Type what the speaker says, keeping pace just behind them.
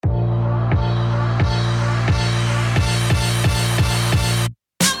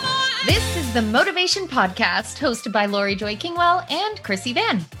is the Motovation Podcast, hosted by Laurie Kingwell and Krissy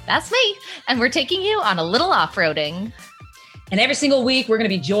Vann. That's me. And we're taking you on a little off-roading. And every single week, we're going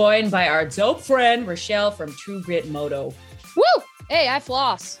to be joined by our dope friend, Richelle from True Grit Moto. Woo! Hey, I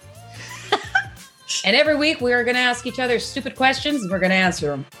floss. And every week, we are going to ask each other stupid questions, and we're going to answer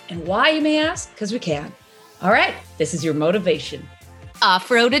them. And why, you may ask? Because we can. All right, this is your Motovation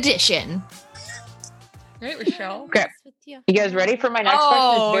Off-road edition. Right, Richelle? Okay. You guys ready for my next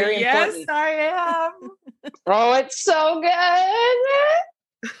question? It's very important. Yes, I am. Oh, it's so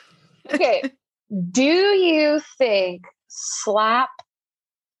good. Okay. Do you think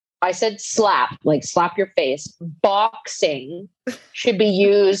I said slap, like slap your face, boxing should be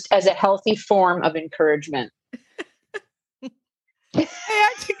used as a healthy form of encouragement? I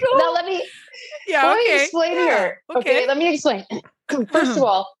had to go. Now let me explain here. Okay, let me explain. First of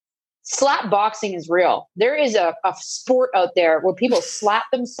all, slap boxing is real. There is a sport out there where people slap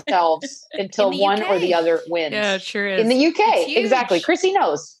themselves until one or the other wins. Yeah, it sure is. In the UK, exactly. Krissy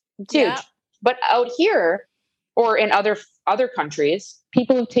knows. It's huge. But out here or in other countries,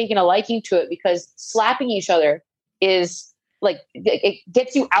 people have taken a liking to it because slapping each other is like, it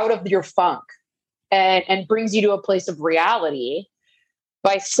gets you out of your funk and brings you to a place of reality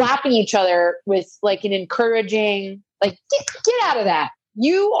by slapping each other with like an encouraging, like, get out of that.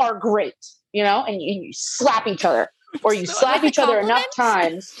 You are great, and you slap each other, or you slap each other enough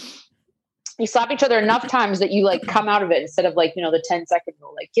times. You slap each other enough times that you like come out of it instead of like, the 10-second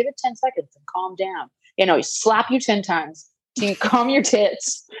rule, like give it 10 seconds and calm down. You slap you 10 times till you calm your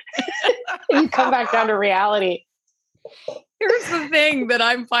tits and you come back down to reality. Here's the thing that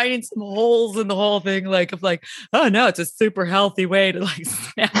I'm finding some holes in the whole thing. Like, of like, oh no, it's a super healthy way to like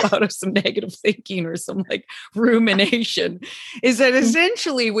snap out of some negative thinking or some like rumination. Is that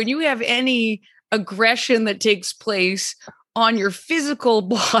essentially when you have any aggression that takes place on your physical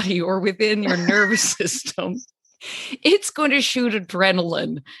body or within your nervous system, it's going to shoot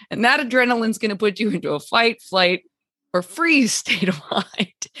adrenaline, and that adrenaline is going to put you into a fight, flight, or freeze state of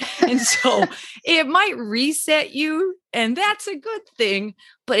mind. And so it might reset you, and that's a good thing,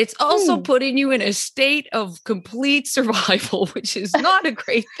 but it's also putting you in a state of complete survival, which is not a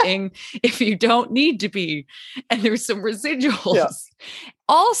great thing if you don't need to be. And there's some residuals. Yeah.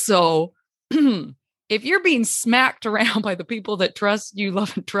 Also, if you're being smacked around by the people that trust you,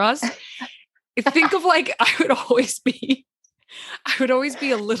 love, and trust, think of like, I would always be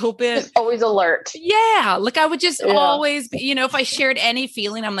a little bit always alert. Yeah. Like I would just always be, if I shared any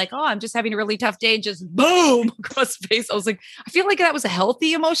feeling, I'm like, oh, I'm just having a really tough day, and just boom across the face. I was like, I feel like that was a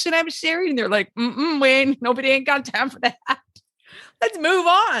healthy emotion I was sharing. And they're like, Wayne, nobody ain't got time for that. Let's move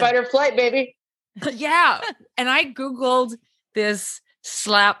on. Fight or flight, baby. Yeah. And I Googled this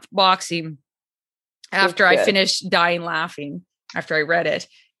slap boxing after I finished dying laughing after I read it.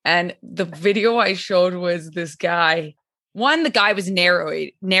 And the video I showed was this guy. The guy was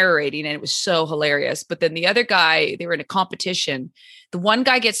narrating, and it was so hilarious. But then the other guy, they were in a competition. The one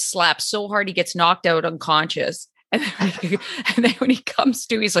guy gets slapped so hard he gets knocked out unconscious. And then when he comes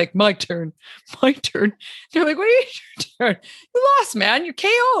to, he's like, my turn. They're like, what is your turn? You lost, man. You're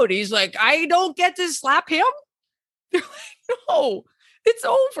KO'd. He's like, I don't get to slap him. They're like, no, it's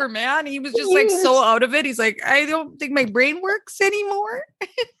over, man. He was just like so out of it. He's like, I don't think my brain works anymore.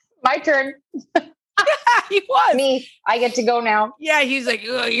 My turn. He was. Me. I get to go now. Yeah, he's like,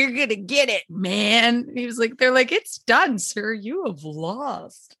 oh, you're going to get it, man. He was like, they're like, it's done, sir. You have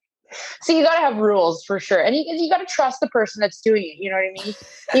lost. So you got to have rules for sure. And you got to trust the person that's doing it. You know what I mean?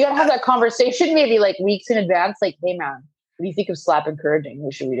 You got to have that conversation maybe like weeks in advance. Like, hey, man, what do you think of slap encouraging?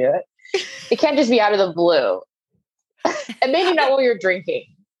 Should we do it? It can't just be out of the blue. And maybe not while you're drinking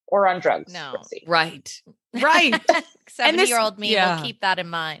or on drugs. No. Right. 70-year-old me will keep that in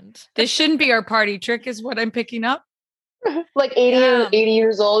mind. This shouldn't be our party trick is what I'm picking up. Like 80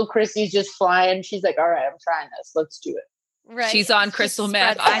 years old, Krissy's just flying. She's like, all right, I'm trying this. Let's do it. Right. She's on crystal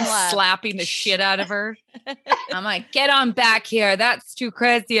meth. I'm slapping the shit out of her. I'm like, get on back here. That's too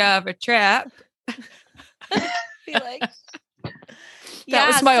crazy of a trap. That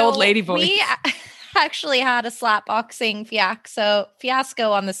was my old lady voice. We actually had a slap boxing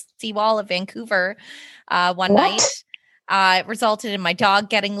fiasco on the seawall of Vancouver one night. It resulted in my dog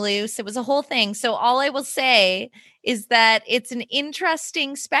getting loose. It was a whole thing. So all I will say is that it's an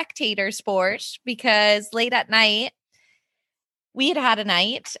interesting spectator sport because late at night, we had a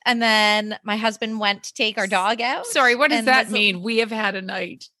night, and then my husband went to take our dog out. Sorry, what does that mean? We have had a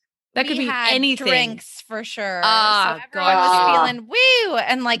night. That could be anything. Drinks for sure. Ah, so everyone was feeling woo,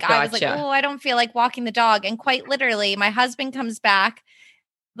 and like I was like, oh, I don't feel like walking the dog. And quite literally, my husband comes back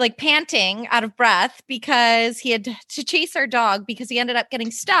like panting out of breath because he had to chase our dog because he ended up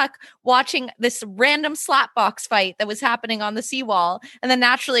getting stuck watching this random slap box fight that was happening on the seawall, and then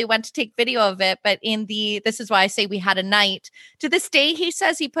naturally went to take video of it. But this is why I say we had a night. To this day, he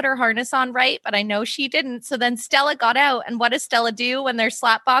says he put her harness on right, but I know she didn't. So then Stella got out, and what does Stella do when they're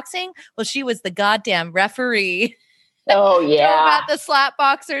slap boxing? Well, she was the goddamn referee. Oh yeah. Drove at the slap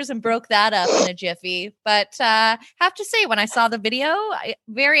boxers and broke that up in a jiffy. But have to say, when I saw the video,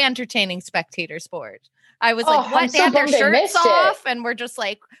 very entertaining spectator sport. I was like, what? They had their shirts off and we're just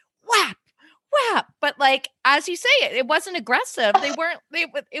like, whap, whap. But like, as you say, it wasn't aggressive. They weren't,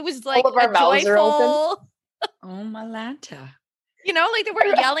 it was like all of our mouths are open. Oh my Lanta. You know, like they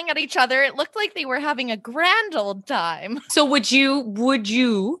weren't yelling at each other. It looked like they were having a grand old time. So would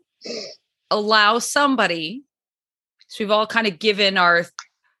you allow somebody, so we've all kind of given our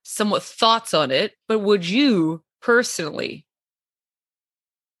somewhat thoughts on it, but would you personally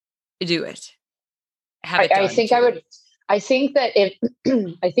do it? I think I would. I think that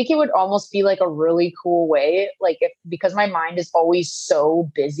I think it would almost be like a really cool way, like because my mind is always so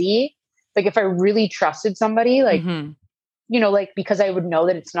busy. Like if I really trusted somebody, like, you know, like, because I would know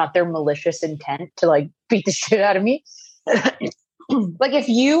that it's not their malicious intent to like beat the shit out of me. Like if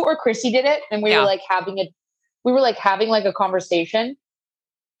you or Krissy did it and we were like having like a conversation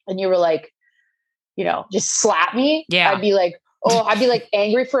and you were like, you know, just slap me. Yeah. I'd be like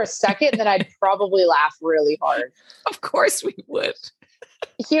angry for a second and then I'd probably laugh really hard. Of course we would.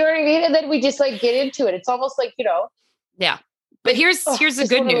 You know what I mean? And then we just like get into it. It's almost like, you know. Yeah. But here's the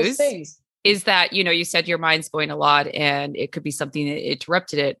good news is that, you know, you said your mind's going a lot and it could be something that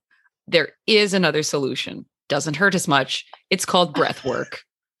interrupted it. There is another solution. Doesn't hurt as much. It's called breath work.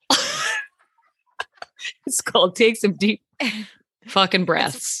 It's called take some deep fucking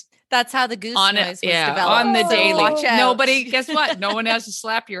breaths. That's how the goose noise was developed. On the daily. Watch out. Nobody, guess what? No one has to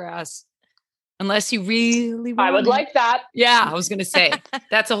slap your ass. Unless you really want I would like that. Yeah, I was going to say.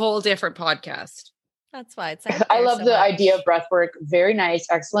 That's a whole different podcast. That's why it's I love the idea of breath work. Very nice.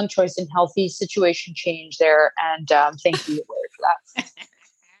 Excellent choice in healthy situation change there. And thank you, Laurie,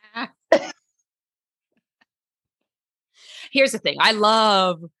 for that. Here's the thing. I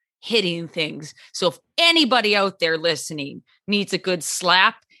love hitting things. So if anybody out there listening needs a good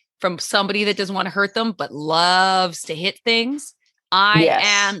slap from somebody that doesn't want to hurt them, but loves to hit things, I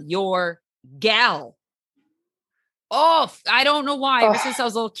am your gal. Oh, I don't know why. Ever since I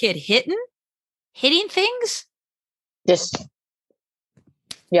was a little kid, hitting things. Just,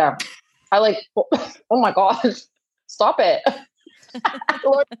 yeah. I like, oh my gosh, stop it.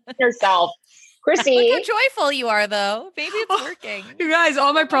 Lord, yourself. Krissy. Look how joyful you are, though. Maybe it's working. You guys,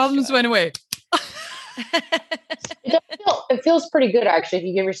 all my problems went away. It feels pretty good, actually, if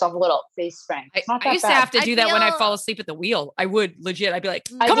you give yourself a little face spank. I used to have to do that when I fall asleep at the wheel. I would legit. I'd be like,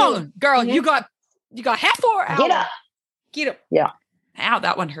 come on, girl, you got half hour. Get up. Yeah. Ow,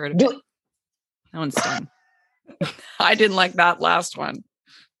 that one hurt. Do it. That one's done. I didn't like that last one.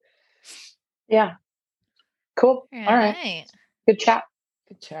 Yeah. Cool. All right. Good chat.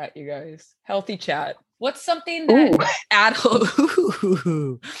 Good chat, you guys. Healthy chat. What's something that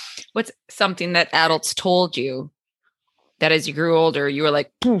what's something that adults told you that as you grew older, you were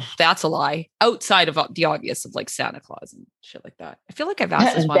like, that's a lie, outside of the obvious of like Santa Claus and shit like that? I feel like I've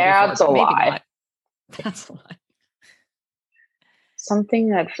asked this one that's before, a maybe lie. not. That's a lie. Something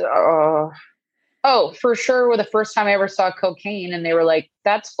that's, for sure. The first time I ever saw cocaine and they were like,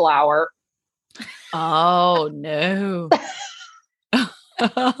 that's flour. Oh, no. And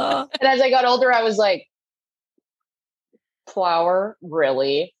as I got older, I was like, flour?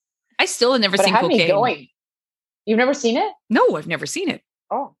 Really? I still have never seen cocaine. Me going. You've never seen it? No, I've never seen it.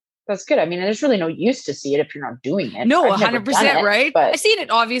 Oh, that's good. I mean, there's really no use to see it if you're not doing it. No, 100%, right? But I've seen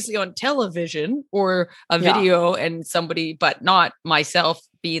it obviously on television or a video and somebody, but not myself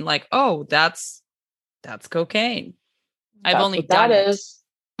being like, oh, that's cocaine. I've only done that it. Is.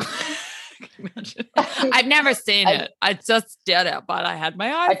 I've never seen it. I just did it, but I had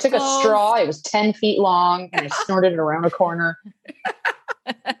my eyes I took closed. a straw. It was 10 feet long and I snorted it around a corner.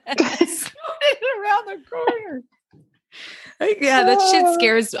 Around the corner. Yeah, that shit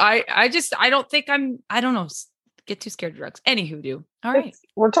scares. I don't know. Get too scared of drugs. Anywho, do. All right.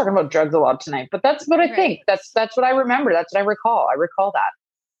 We're talking about drugs a lot tonight, but that's what I think. That's what I remember. That's what I recall. I recall that.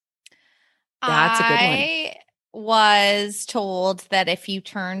 That's a good one. Was told that if you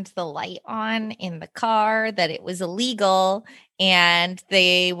turned the light on in the car that it was illegal and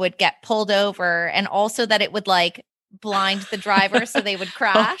they would get pulled over, and also that it would like blind the driver so they would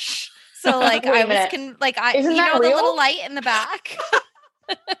crash. So like I was Isn't that the real? little light in the back.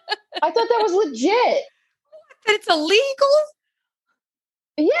 I thought that was legit. That it's illegal?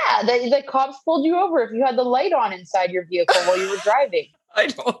 Yeah, the cops pulled you over if you had the light on inside your vehicle while you were driving. I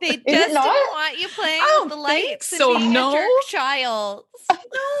don't. They just Is it didn't not? want you playing I with the don't think lights so, and being no. a jerk child.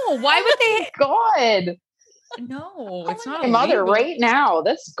 No, why would they? God, No, it's not my mother illegal. right now.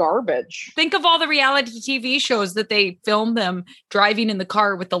 That's garbage. Think of all the reality TV shows that they film them driving in the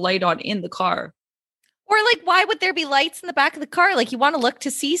car with the light on in the car. Or like, why would there be lights in the back of the car? Like, you want to look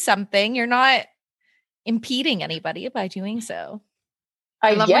to see something. You're not impeding anybody by doing so.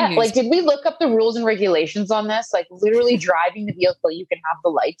 I love get. when you- Like, did we look up the rules and regulations on this? Like, literally driving the vehicle, you can have the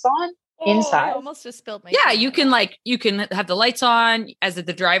lights on inside. I almost just spilled my Yeah, tea. you can have the lights on. As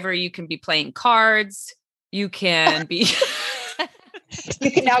the driver, you can be playing cards. You can be.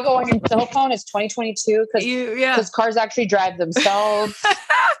 You can now go on your cell phone. It's 2022 because cars actually drive themselves.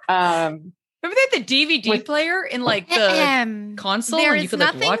 Remember they had the DVD player in like the console, There and you is could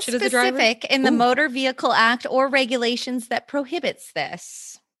like nothing watch it as a driver? specific in the Ooh. Motor Vehicle Act or regulations that prohibits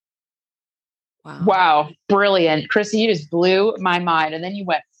this. Wow, brilliant, Krissy! You just blew my mind, and then you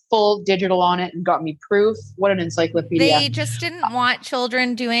went full digital on it and got me proof. What an encyclopedia! They just didn't want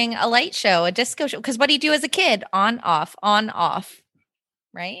children doing a light show, a disco show. Because what do you do as a kid? On, off,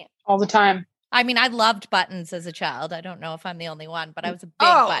 right? All the time. I mean, I loved buttons as a child. I don't know if I'm the only one, but I was a big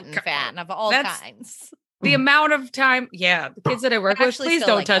button fan of all kinds. The amount of time, the kids that I work with, actually please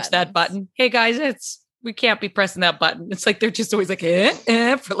still don't like touch that buttons. button. Hey guys, we can't be pressing that button. It's like they're just always like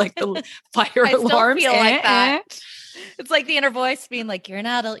for like the fire I still alarms. feel like that. It's like the inner voice being like, "You're an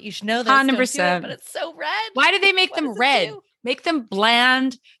adult. You should know this." 100%. But it's so red. Why do they make What them does it red? do? Make them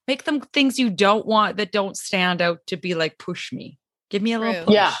bland. Make them things you don't want that don't stand out to be like, push me. Give me a little True.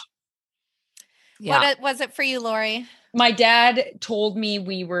 push. Yeah. What was it for you, Laurie? My dad told me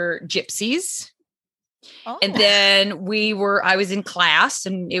we were gypsies. Oh. And then I was in class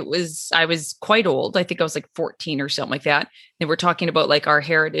and I was quite old. I think I was like 14 or something like that. And we're talking about like our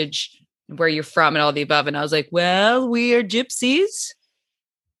heritage, where you're from and all the above. And I was like, well, we are gypsies.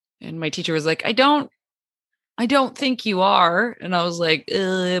 And my teacher was like, I don't think you are. And I was like,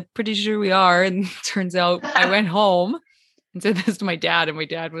 pretty sure we are. And turns out I went home and said this to my dad. And my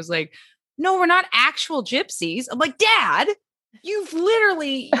dad was like, no, we're not actual gypsies. I'm like, Dad, you've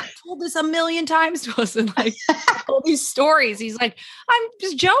literally told this a million times to us and like all these stories. He's like, I'm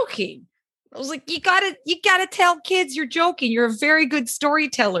just joking. I was like, you gotta tell kids you're joking. You're a very good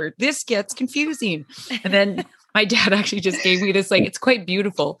storyteller. This gets confusing. And then my dad actually just gave me this, like, it's quite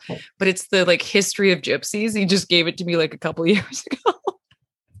beautiful, but it's the like history of gypsies. He just gave it to me like a couple of years ago.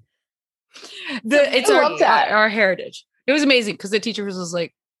 It's our heritage. It was amazing because the teacher was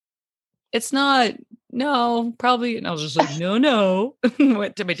like, it's not, no, probably. And I was just like, no.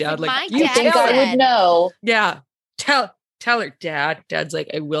 Went to my dad, like, you think I would know? Yeah. Tell her, Dad. Dad's like,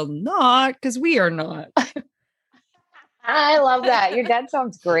 I will not, because we are not. I love that. Your dad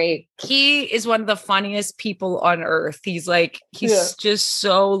sounds great. He is one of the funniest people on earth. He's just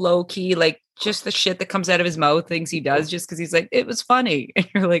so low key, like just the shit that comes out of his mouth, things he does just because he's like, it was funny. And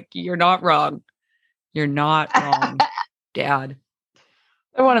you're like, you're not wrong. You're not wrong, Dad.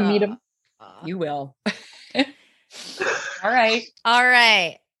 I want to meet him. You will. All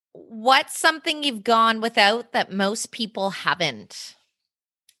right. What's something you've gone without that most people haven't?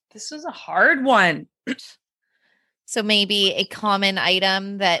 This is a hard one. So maybe a common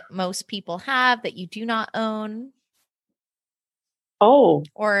item that most people have that you do not own. Oh.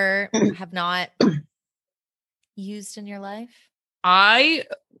 Or have not used in your life. I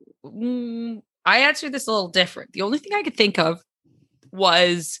answered this a little different. The only thing I could think of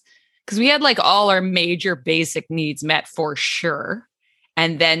was because we had like all our major basic needs met for sure.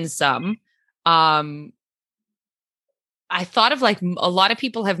 And then some. I thought of like a lot of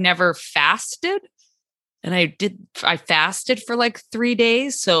people have never fasted. And I fasted for like 3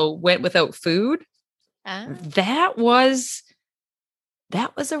 days. So went without food. That was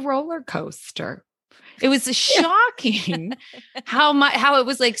a roller coaster. It was shocking how it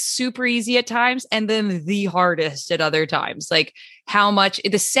was like super easy at times and then the hardest at other times. Like how much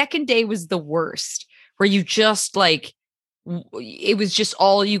the second day was the worst, where you just like, it was just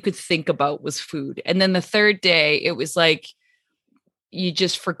all you could think about was food. And then the third day, it was like, you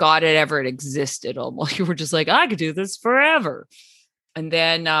just forgot it ever existed almost. You were just like, I could do this forever. And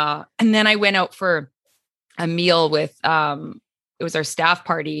then I went out for a meal with, it was our staff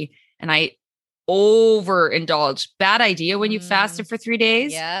party, and I overindulged. Bad idea when you fasted for 3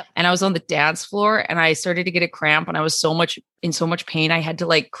 days. Yep. And I was on the dance floor and I started to get a cramp and I was in so much pain. I had to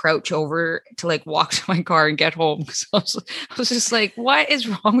like crouch over to like walk to my car and get home. So I was just like, what is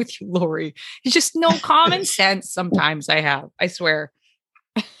wrong with you, Laurie? It's just no common sense sometimes I swear.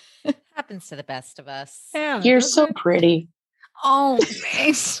 Happens to the best of us. Yeah, You're so pretty. Oh,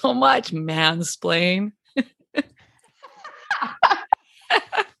 thanks so much, mansplain.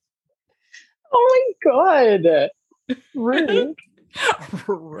 Oh my God. Rude.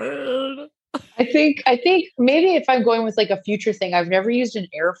 Rude. I think maybe if I'm going with like a future thing, I've never used an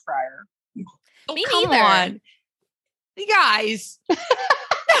air fryer. Me Come neither. on. You guys.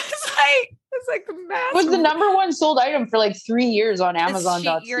 It's like the mass. It was the number one sold item for like 3 years on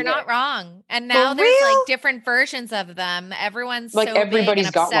Amazon.ca. You're not wrong. And now there's like different versions of them. Everyone's like so everybody's big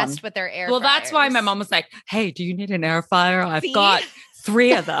and got obsessed one. with their air Well, fryers. that's why my mom was like, hey, do you need an air fryer? I've See? got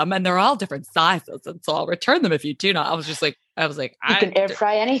 3 of them and they're all different sizes. And so I'll return them if you do not. I was like, You can air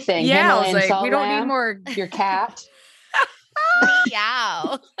fry anything. Yeah, I was Himalayan like, salt we don't need lamb, more. your cat.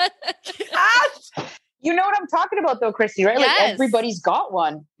 Meow. You know what I'm talking about though, Krissy, right? Yes. Like everybody's got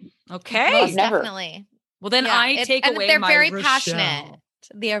one. Okay. I've never. Definitely. Well, then I take away they're my very Richelle. passionate.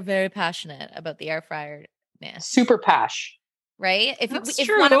 They are very passionate about the air fryer. Super pash. Right? If That's if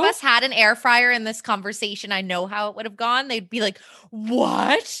one of true. us had an air fryer in this conversation, I know how it would have gone. They'd be like,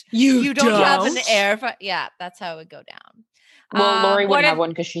 "What? You don't have an air fryer?" Yeah, that's how it would go down. Well, Laurie what wouldn't if- have one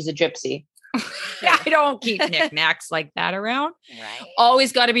because she's a gypsy. I don't keep knickknacks like that around. Right?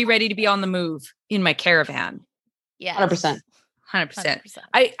 Always got to be ready to be on the move in my caravan. Yeah, 100%. 100%.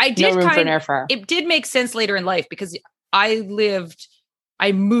 I No did room for an air fryer. it did make sense later in life because I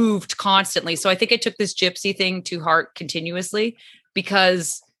moved constantly. So I think I took this gypsy thing to heart continuously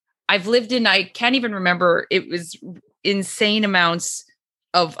because I've lived in, I can't even remember, it was insane amounts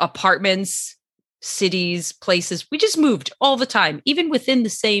of apartments, cities, places. We just moved all the time, even within the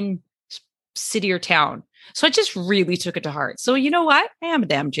same city or town. So I just really took it to heart. So you know what? I am a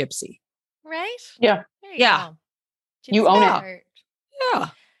damn gypsy. right? Yeah. There Yeah. go. You Gypsy own it. heart. Yeah.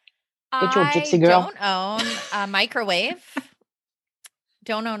 Get your gypsy girl. I don't own a microwave.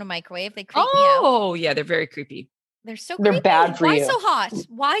 Don't own a microwave. They creep me out. Oh, yeah. They're very creepy. They're so They're creepy. bad for Why you. so hot?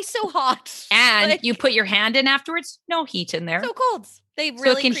 Why so hot? And Like, you put your hand in afterwards, no heat in there. so cold. They really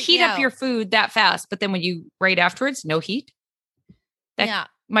So it can creep heat me up out. your food that fast. But then when you right afterwards, no heat. That- Yeah.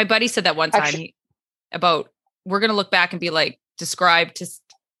 My buddy said that one time Actually- about we're going to look back and be like, describe to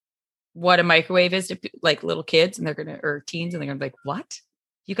what a microwave is to like little kids and they're going to, or teens, and they're going to be like, what?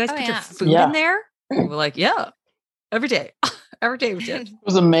 You guys Oh, put your yeah. food Yeah. in there? And we're like, yeah, every day. Every day we did. It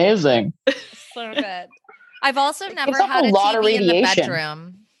was amazing. So good. I've also never up had a a lot of TV in the radiation.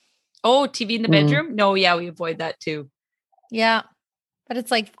 bedroom. Oh, TV in the bedroom? No, yeah, we avoid that too. Yeah. But it's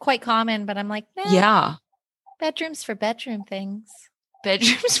like quite common, but I'm like, nah, Yeah. bedrooms for bedroom things.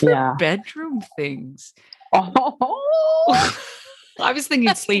 Bedrooms for Yeah. bedroom things. Oh. I was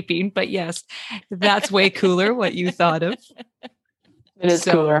thinking sleeping, but yes, that's way cooler what you thought of. It is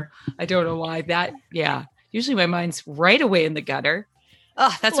So- cooler. I don't know why that. Yeah. Usually my mind's right away in the gutter.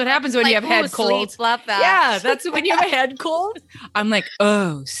 Oh, that's what happens when you have head colds. Love that. Yeah, that's when you have a head cold. I'm like,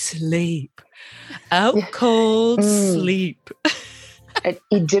 oh, sleep. Out cold, Mm. sleep.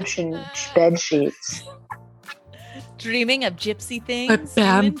 Egyptian bed sheets. Dreaming of gypsy things.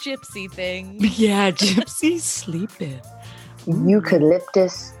 bam. Doing gypsy things. Yeah, gypsy sleeping.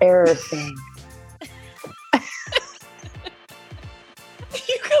 Eucalyptus air thing.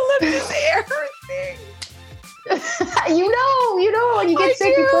 Eucalyptus air thing. you know, when you I get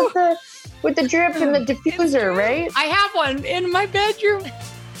sick, you do. put with the drip and the diffuser, right? I have one in my bedroom.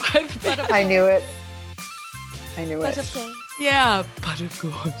 I knew it. Yeah, but of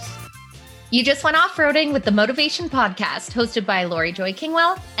course. You just went off-roading with the Motovation Podcast, hosted by Laurie Joy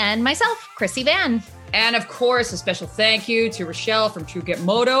Kingwell and myself, Krissy Vann. And of course, a special thank you to Richelle from True Get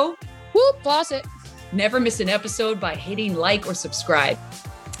Moto. Whoop, floss it. Never miss an episode by hitting like or subscribe.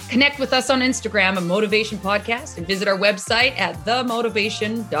 Connect with us on Instagram at Motovation Podcast and visit our website at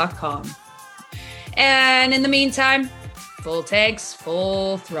themotivation.com. And in the meantime, full tanks,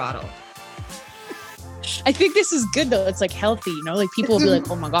 full throttle. I think this is good though. It's like healthy, you know? Like people will be like,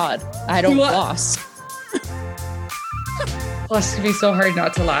 oh my God, I don't What? floss. Plus, it's going to be so hard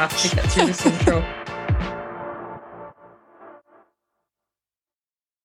not to laugh to get through this intro.